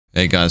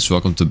Hey guys,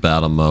 welcome to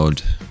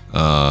Battlemode.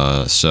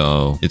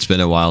 So it's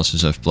been a while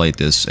since I've played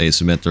this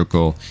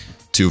asymmetrical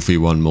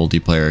 2v1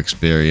 multiplayer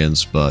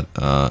experience, but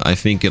I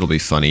think it'll be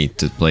funny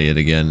to play it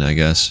again, I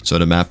guess. So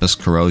the map is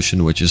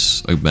Corrosion, which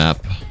is a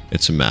map.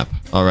 It's a map.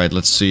 Alright,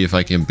 let's see if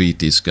I can beat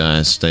these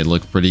guys. They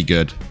look pretty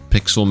good.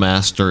 Pixel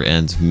Master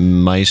and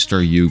Meister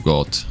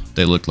Hugot.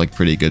 They look like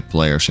pretty good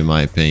players in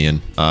my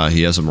opinion.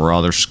 He has a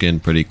Marauder skin,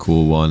 pretty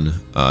cool one.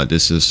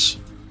 This is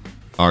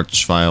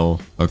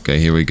Archvile. Okay,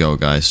 here we go,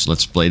 guys.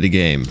 Let's play the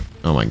game.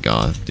 Oh my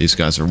god, these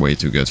guys are way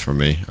too good for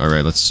me.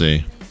 Alright, let's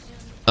see.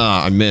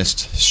 Ah, I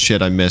missed.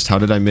 Shit, I missed. How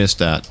did I miss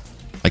that?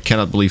 I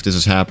cannot believe this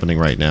is happening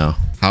right now.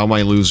 How am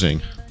I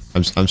losing?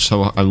 I'm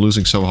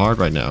losing so hard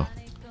right now.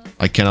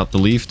 I cannot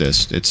believe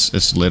this.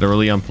 It's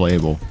literally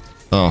unplayable.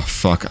 Oh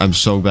fuck, I'm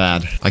so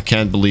bad. I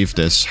can't believe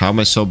this. How am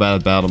I so bad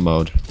at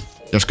Battlemode?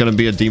 There's gonna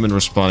be a demon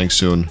respawning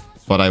soon,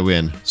 but I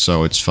win,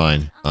 so it's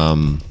fine.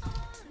 That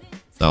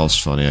was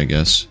funny, I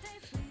guess.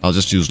 I'll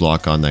just use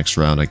lock-on next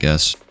round, I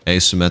guess.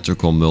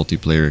 Asymmetrical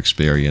multiplayer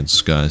experience,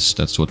 guys.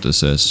 That's what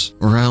this is.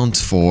 Round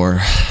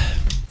 4.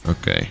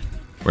 Okay.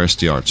 Where's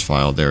the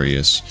Archvile? There he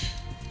is.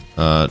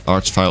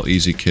 Archvile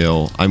easy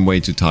kill. I'm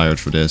way too tired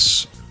for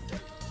this.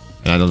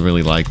 And I don't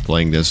really like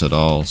playing this at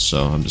all,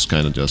 so I'm just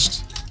kind of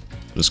just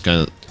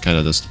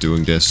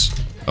doing this.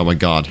 Oh my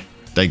god.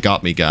 They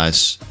got me,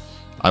 guys.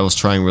 I was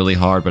trying really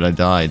hard, but I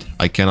died.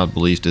 I cannot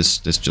believe this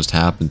just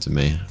happened to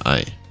me.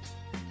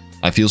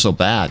 I feel so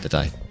bad that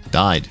I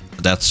died.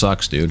 That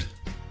sucks, dude.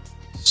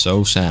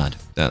 So sad.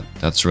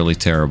 That's really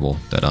terrible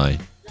that I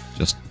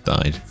just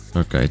died.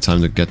 Okay,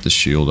 time to get the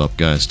shield up,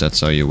 guys.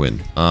 That's how you win.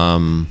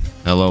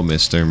 Hello,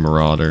 Mr.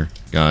 Marauder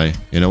guy.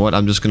 You know what?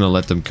 I'm just gonna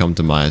let them come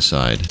to my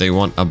side. They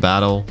want a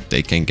battle,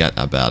 they can get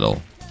a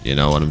battle. You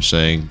know what I'm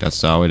saying?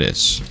 That's how it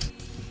is.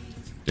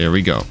 There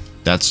we go.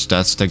 That's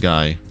the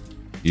guy.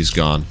 He's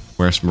gone.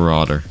 Where's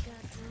Marauder?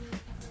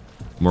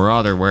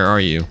 Marauder, where are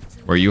you?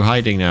 Where are you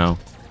hiding now?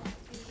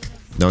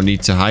 No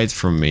need to hide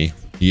from me.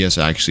 He is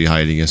actually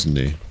hiding, isn't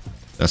he?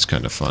 That's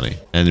kind of funny.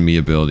 Enemy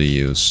ability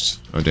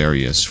used. Oh, there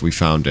he is. We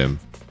found him.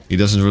 He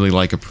doesn't really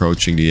like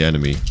approaching the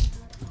enemy.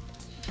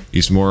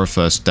 He's more of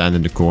a stand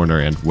in the corner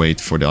and wait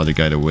for the other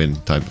guy to win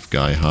type of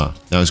guy, huh?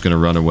 Now he's gonna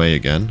run away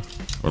again.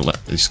 Or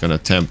he's gonna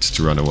attempt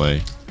to run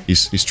away.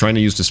 He's trying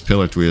to use this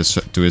pillar to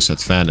his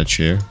advantage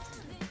here.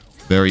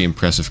 Very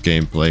impressive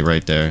gameplay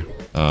right there.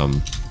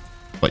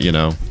 But you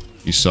know,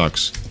 he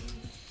sucks.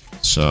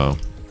 So,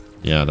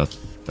 yeah,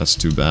 that's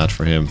too bad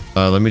for him.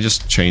 Let me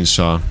just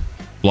chainsaw.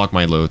 Block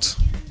my loot.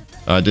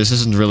 This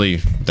isn't really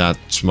that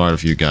smart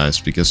of you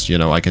guys, because, you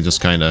know, I can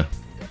just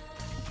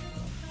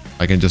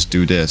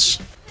do this.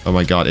 Oh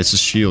my god, it's a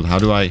shield. How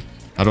do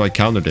I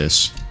counter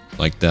this?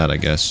 Like that, I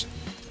guess.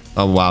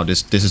 Oh wow,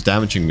 this is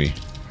damaging me.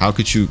 How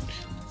could you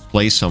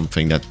play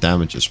something that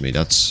damages me?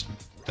 That's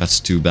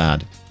too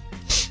bad.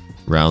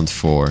 Round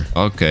 4.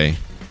 Okay.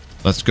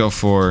 Let's go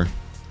for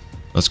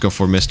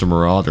Mr.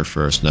 Marauder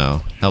first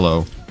now.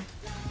 Hello.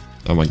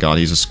 Oh my god,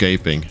 he's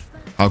escaping.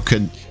 How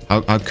could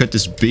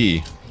this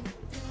be?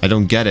 I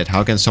don't get it.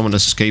 How can someone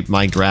escape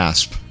my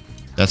grasp?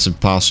 That's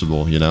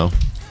impossible, you know?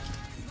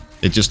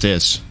 It just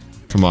is.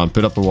 Come on,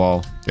 put up a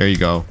wall. There you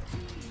go.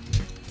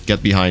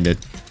 Get behind it.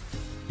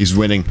 He's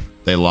winning.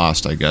 They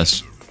lost, I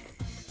guess.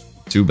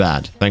 Too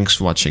bad. Thanks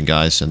for watching,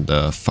 guys, and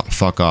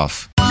fuck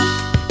off.